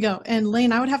there we go. And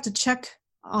Lane, I would have to check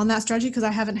on that strategy because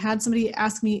I haven't had somebody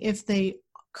ask me if they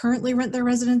currently rent their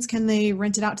residence. Can they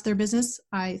rent it out to their business?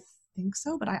 I think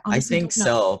so, but I honestly don't know.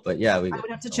 So, but yeah, I would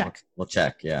have to check. We'll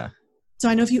check, yeah. So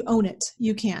I know if you own it,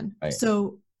 you can. Right.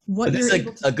 So what this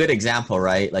is a good example,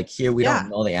 right? Like here, we don't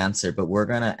know the answer, but we're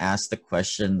going to ask the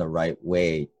question the right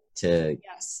way to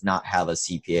not have a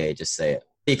CPA just say,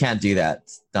 you can't do that.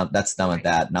 That's done with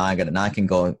that. Now I can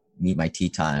go meet my tea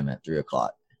time at 3:00.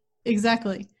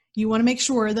 Exactly. You want to make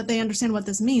sure that they understand what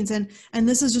this means. And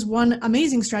this is just one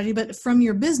amazing strategy, but from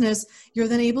your business, you're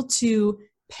then able to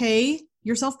pay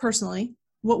yourself personally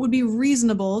what would be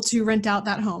reasonable to rent out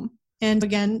that home. And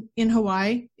again, in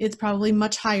Hawaii, it's probably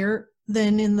much higher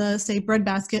than in the, say,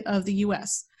 breadbasket of the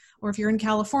US. Or if you're in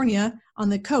California on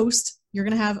the coast, you're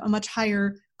going to have a much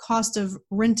higher cost of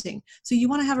renting. So you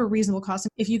want to have a reasonable cost.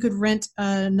 If you could rent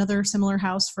another similar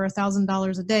house for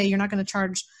 $1,000 a day, you're not going to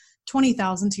charge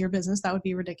 $20,000 to your business. That would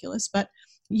be ridiculous. But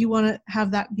you want to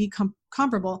have that be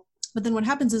comparable. But then what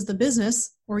happens is the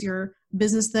business or your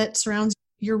business that surrounds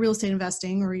your real estate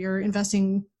investing or your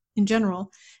investing in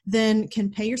general, then can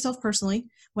pay yourself personally,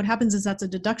 what happens is that's a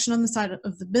deduction on the side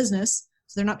of the business.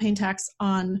 So they're not paying tax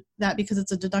on that because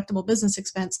it's a deductible business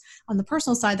expense. On the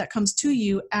personal side, that comes to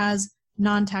you as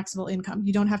non-taxable income.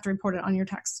 You don't have to report it on your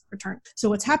tax return. So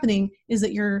what's happening is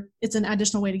that it's an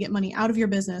additional way to get money out of your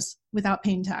business without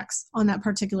paying tax on that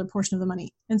particular portion of the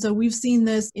money. And so we've seen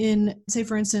this in, say,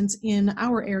 for instance, in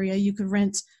our area, you could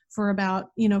rent for about,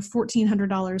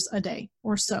 $1,400 a day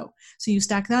or so. So you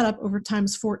stack that up over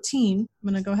times 14. I'm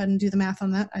going to go ahead and do the math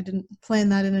on that. I didn't plan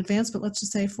that in advance, but let's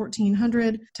just say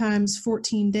 1,400 times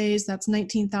 14 days, that's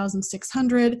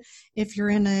 19,600. If you're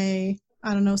in say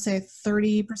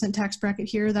 30% tax bracket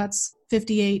here, that's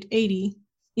 $5,880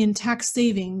 in tax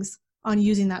savings on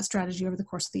using that strategy over the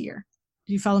course of the year.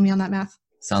 Do you follow me on that math?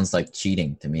 Sounds like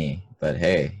cheating to me, but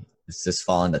hey, it's just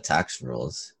following the tax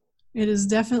rules. It is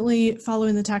definitely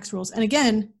following the tax rules. And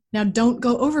again, now don't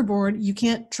go overboard. You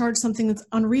can't charge something that's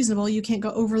unreasonable. You can't go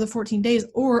over the 14 days,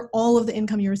 or all of the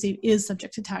income you receive is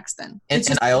subject to tax then. And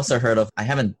I also heard of, I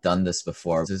haven't done this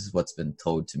before. This is what's been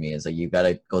told to me, is that you got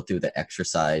to go through the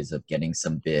exercise of getting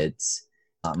some bids.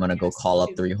 I'm going to go call up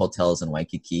 3 hotels in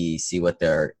Waikiki, see what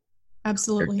their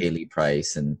daily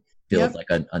price, and build like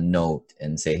a note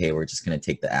and say, hey, we're just going to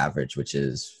take the average, which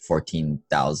is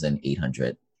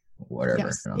 14,800, whatever.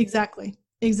 Yes,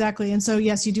 Exactly. And so,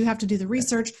 yes, you do have to do the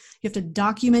research. You have to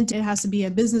document. It has to be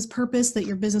a business purpose that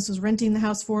your business was renting the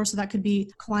house for. So that could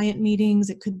be client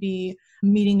meetings. It could be a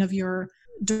meeting of your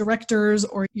directors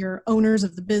or your owners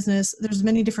of the business. There's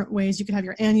many different ways. You could have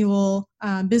your annual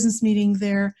business meeting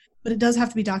there, but it does have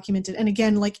to be documented. And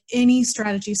again, like any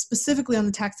strategy, specifically on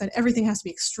the tax side, everything has to be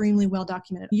extremely well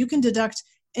documented. You can deduct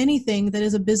anything that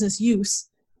is a business use.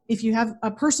 If you have a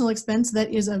personal expense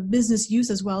that is a business use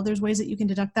as well, there's ways that you can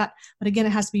deduct that. But again,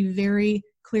 it has to be very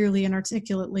clearly and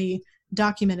articulately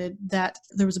documented that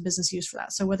there was a business use for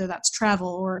that. So whether that's travel,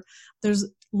 or there's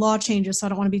law changes, so I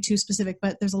don't want to be too specific,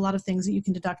 but there's a lot of things that you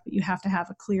can deduct, but you have to have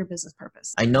a clear business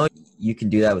purpose. I know you can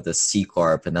do that with a C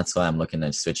Corp, and that's why I'm looking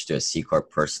to switch to a C Corp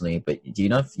personally. But do you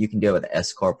know if you can do it with an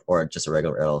S Corp or just a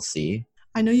regular LLC?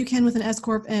 I know you can with an S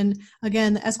Corp, and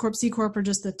again, the S Corp, C Corp are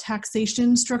just the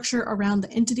taxation structure around the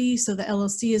entity. So the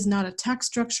LLC is not a tax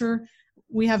structure.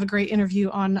 We have a great interview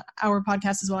on our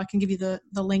podcast as well. I can give you the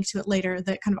link to it later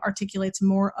that kind of articulates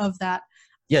more of that.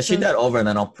 Yeah, shoot that over, and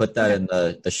then I'll put that in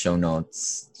the show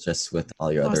notes, just with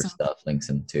all your other stuff, links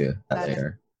into that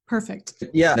later. Perfect.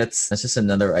 Yeah, that's just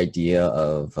another idea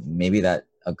of maybe that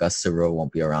Augusta rule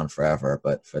won't be around forever,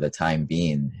 but for the time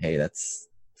being, hey, that's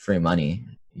free money.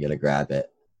 You got to grab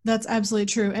it. That's absolutely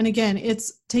true. And again,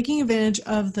 it's taking advantage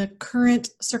of the current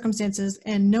circumstances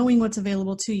and knowing what's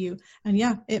available to you. And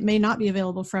yeah, it may not be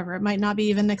available forever. It might not be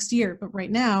even next year, but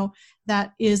right now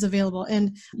that is available.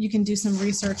 And you can do some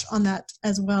research on that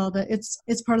as well. But it's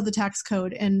part of the tax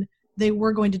code, and they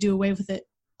were going to do away with it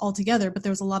altogether. But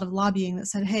there was a lot of lobbying that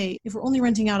said, hey, if we're only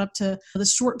renting out up to the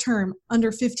short term,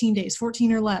 under 15 days,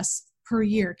 14 or less per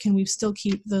year, can we still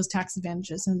keep those tax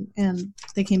advantages? And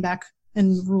they came back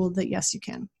and ruled that yes, you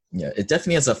can. Yeah, it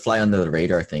definitely is a fly under the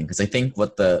radar thing, because I think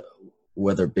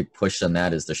whether big push on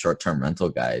that is the short-term rental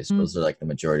guys. Mm-hmm. Those are like the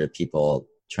majority of people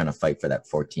trying to fight for that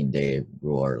 14-day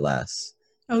rule or less.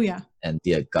 Oh yeah. And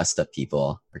the Augusta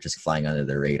people are just flying under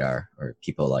the radar, or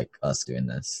people like us doing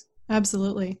this.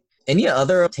 Absolutely. Any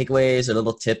other takeaways or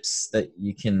little tips that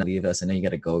you can leave us? I know you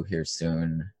got to go here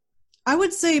soon. I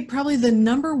would say probably the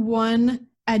number one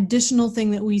additional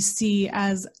thing that we see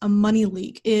as a money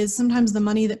leak is sometimes the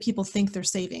money that people think they're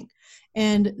saving.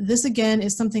 And this again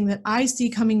is something that I see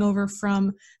coming over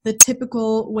from the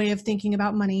typical way of thinking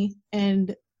about money,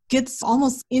 and gets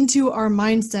almost into our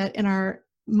mindset and our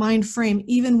mind frame.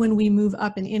 Even when we move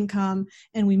up in income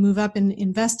and we move up in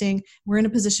investing, we're in a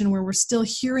position where we're still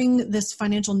hearing this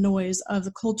financial noise of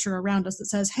the culture around us that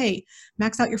says, hey,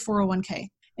 max out your 401k.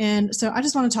 And so I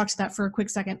just want to talk to that for a quick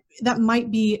second. That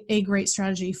might be a great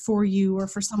strategy for you or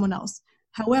for someone else.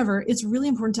 However, it's really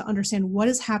important to understand what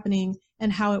is happening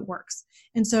and how it works.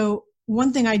 And so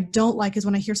one thing I don't like is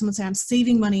when I hear someone say, I'm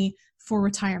saving money for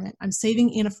retirement. I'm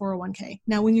saving in a 401k.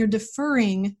 Now, when you're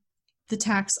deferring the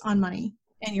tax on money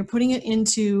and you're putting it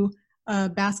into a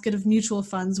basket of mutual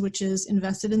funds, which is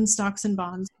invested in stocks and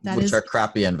bonds, which are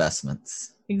crappy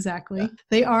investments. Exactly. Yeah.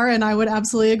 They are, and I would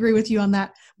absolutely agree with you on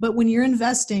that. But when you're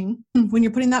investing, when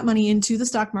you're putting that money into the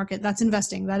stock market, that's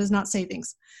investing. That is not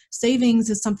savings. Savings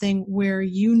is something where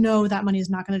you know that money is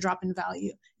not going to drop in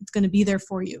value. It's going to be there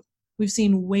for you. We've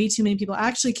seen way too many people. I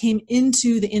actually came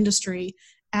into the industry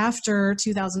after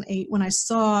 2008 when I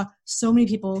saw so many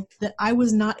people that I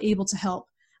was not able to help.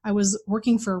 I was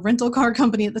working for a rental car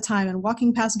company at the time and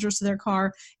walking passengers to their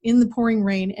car in the pouring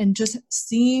rain and just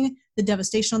seeing the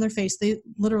devastation on their face. They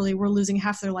literally were losing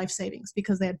half their life savings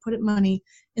because they had put money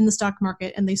in the stock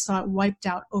market and they saw it wiped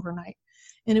out overnight.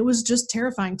 And it was just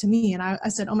terrifying to me. And I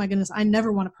said, oh my goodness, I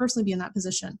never want to personally be in that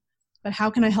position. But how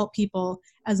can I help people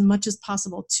as much as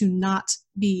possible to not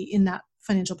be in that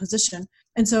financial position?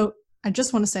 And so I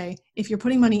just want to say, if you're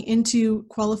putting money into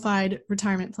qualified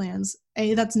retirement plans,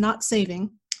 that's not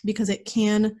saving because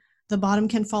the bottom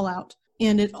can fall out.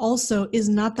 And it also is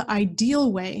not the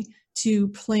ideal way to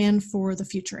plan for the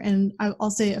future. And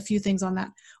I'll say a few things on that.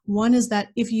 One is that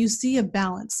if you see a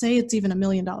balance, say it's even $1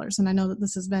 million, and I know that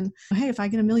this has been, hey, if I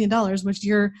get $1 million, which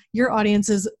your audience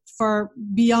is far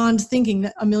beyond thinking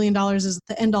that $1 million is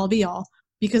the end all be all,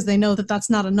 because they know that that's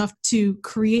not enough to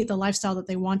create the lifestyle that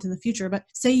they want in the future. But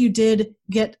say you did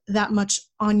get that much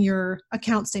on your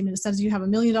account statement. It says you have $1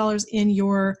 million in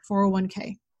your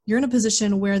 401k. You're in a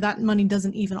position where that money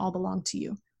doesn't even all belong to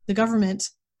you. The government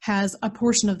has a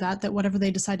portion of that whatever they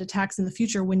decide to tax in the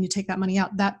future, when you take that money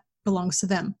out, that belongs to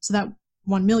them. So that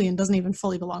 1 million doesn't even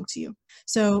fully belong to you.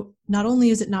 So not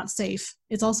only is it not safe,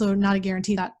 it's also not a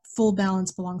guarantee that full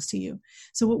balance belongs to you.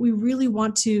 So what we really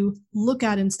want to look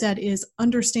at instead is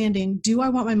understanding, do I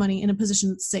want my money in a position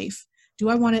that's safe? Do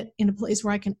I want it in a place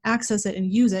where I can access it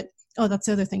and use it? Oh, that's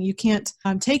the other thing. You can't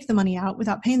take the money out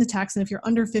without paying the tax. And if you're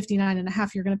under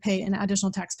 59.5, you're going to pay an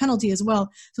additional tax penalty as well.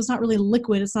 So it's not really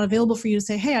liquid. It's not available for you to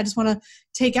say, hey, I just want to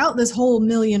take out this whole $1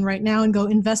 million right now and go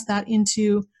invest that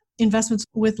into investments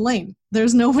with Lane.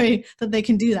 There's no way that they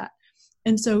can do that.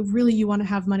 And so really you want to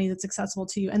have money that's accessible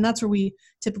to you. And that's where we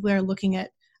typically are looking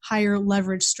at higher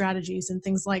leverage strategies and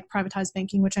things like privatized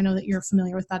banking, which I know that you're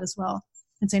familiar with that as well.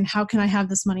 And saying, how can I have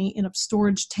this money in a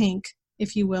storage tank,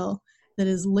 if you will, that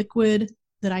is liquid,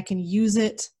 that I can use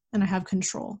it, and I have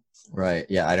control. Right.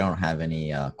 Yeah, I don't have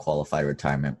any qualified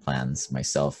retirement plans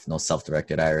myself. No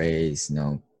self-directed IRAs.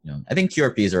 No. I think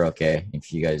QRPs are okay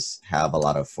if you guys have a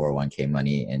lot of 401k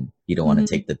money and you don't want to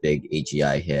take the big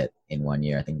AGI hit in 1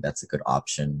 year. I think that's a good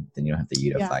option. Then you don't have to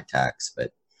unify tax.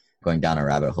 But going down a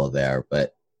rabbit hole there.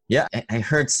 But yeah, I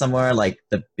heard somewhere like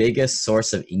the biggest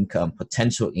source of income,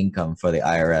 potential income for the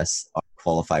IRS are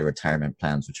qualified retirement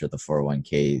plans, which are the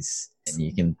 401ks. And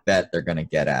you can bet they're going to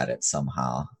get at it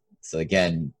somehow. So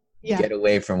again, get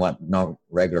away from what no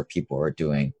regular people are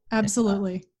doing.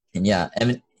 Absolutely.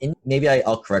 And maybe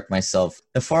I'll correct myself.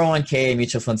 The 401k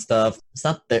mutual fund stuff, it's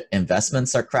not the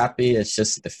investments are crappy. It's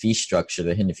just the fee structure,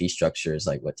 the hidden fee structure is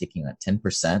like taking like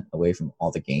 10% away from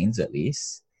all the gains at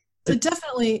least. So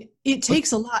definitely it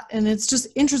takes a lot. And it's just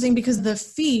interesting because the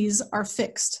fees are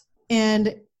fixed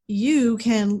and you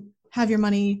can have your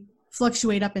money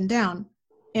fluctuate up and down.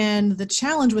 And the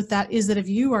challenge with that is that if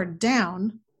you are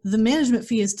down, the management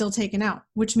fee is still taken out,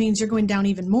 which means you're going down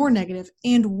even more negative.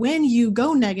 And when you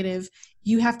go negative,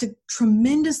 you have to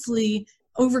tremendously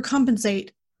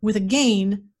overcompensate with a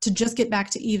gain to just get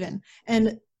back to even.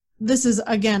 And this is,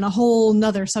 again, a whole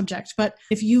nother subject. But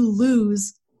if you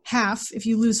lose half, if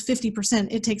you lose 50%,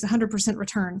 it takes 100%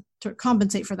 return to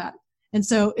compensate for that. And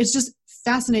so it's just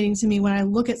fascinating to me when I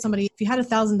look at somebody, if you had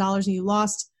 $1,000 and you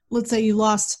lost, let's say you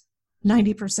lost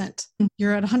 90%.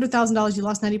 You're at $100,000, you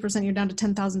lost 90%, you're down to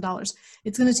 $10,000.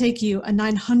 It's going to take you a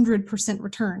 900%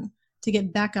 return to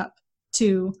get back up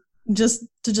to just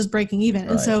breaking even.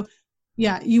 Right. And so,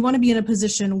 you want to be in a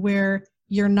position where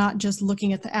you're not just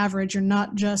looking at the average, you're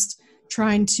not just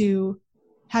trying to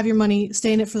have your money,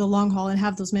 stay in it for the long haul and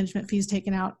have those management fees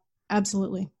taken out.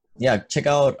 Absolutely. Yeah, check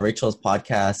out Rachel's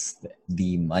podcast,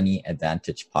 the Money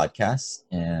Advantage podcast.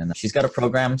 And she's got a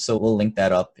program, so we'll link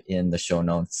that up in the show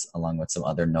notes along with some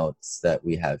other notes that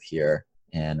we have here.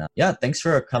 And thanks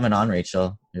for coming on,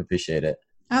 Rachel. We appreciate it.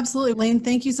 Absolutely. Lane,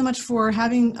 thank you so much for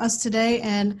having us today.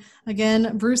 And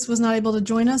again, Bruce was not able to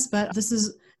join us, but this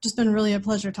has just been really a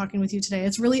pleasure talking with you today.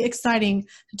 It's really exciting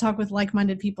to talk with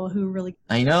like-minded people who really...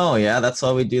 I know. Yeah, that's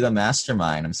why we do the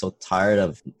mastermind. I'm so tired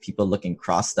of people looking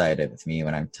cross-eyed with me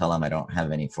when I tell them I don't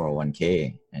have any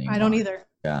 401k anymore. I don't either.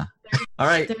 Yeah. All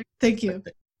right. Thank you.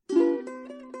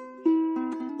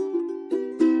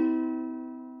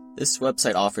 This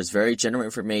website offers very general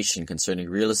information concerning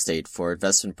real estate for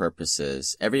investment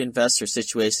purposes. Every investor's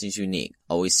situation is unique.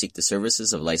 Always seek the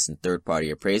services of licensed third-party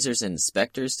appraisers and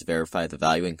inspectors to verify the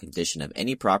value and condition of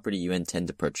any property you intend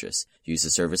to purchase. Use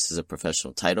the services of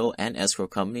professional title and escrow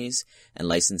companies and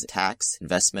licensed tax,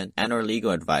 investment, and or legal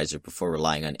advisor before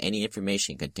relying on any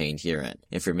information contained herein.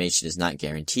 Information is not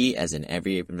guaranteed, as in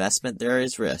every investment there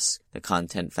is risk. The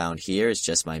content found here is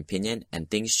just my opinion,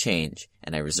 and things change,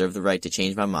 and I reserve the right to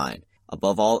change my mind.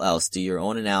 Above all else, do your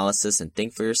own analysis and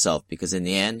think for yourself, because in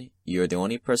the end, you are the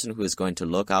only person who is going to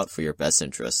look out for your best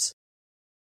interests.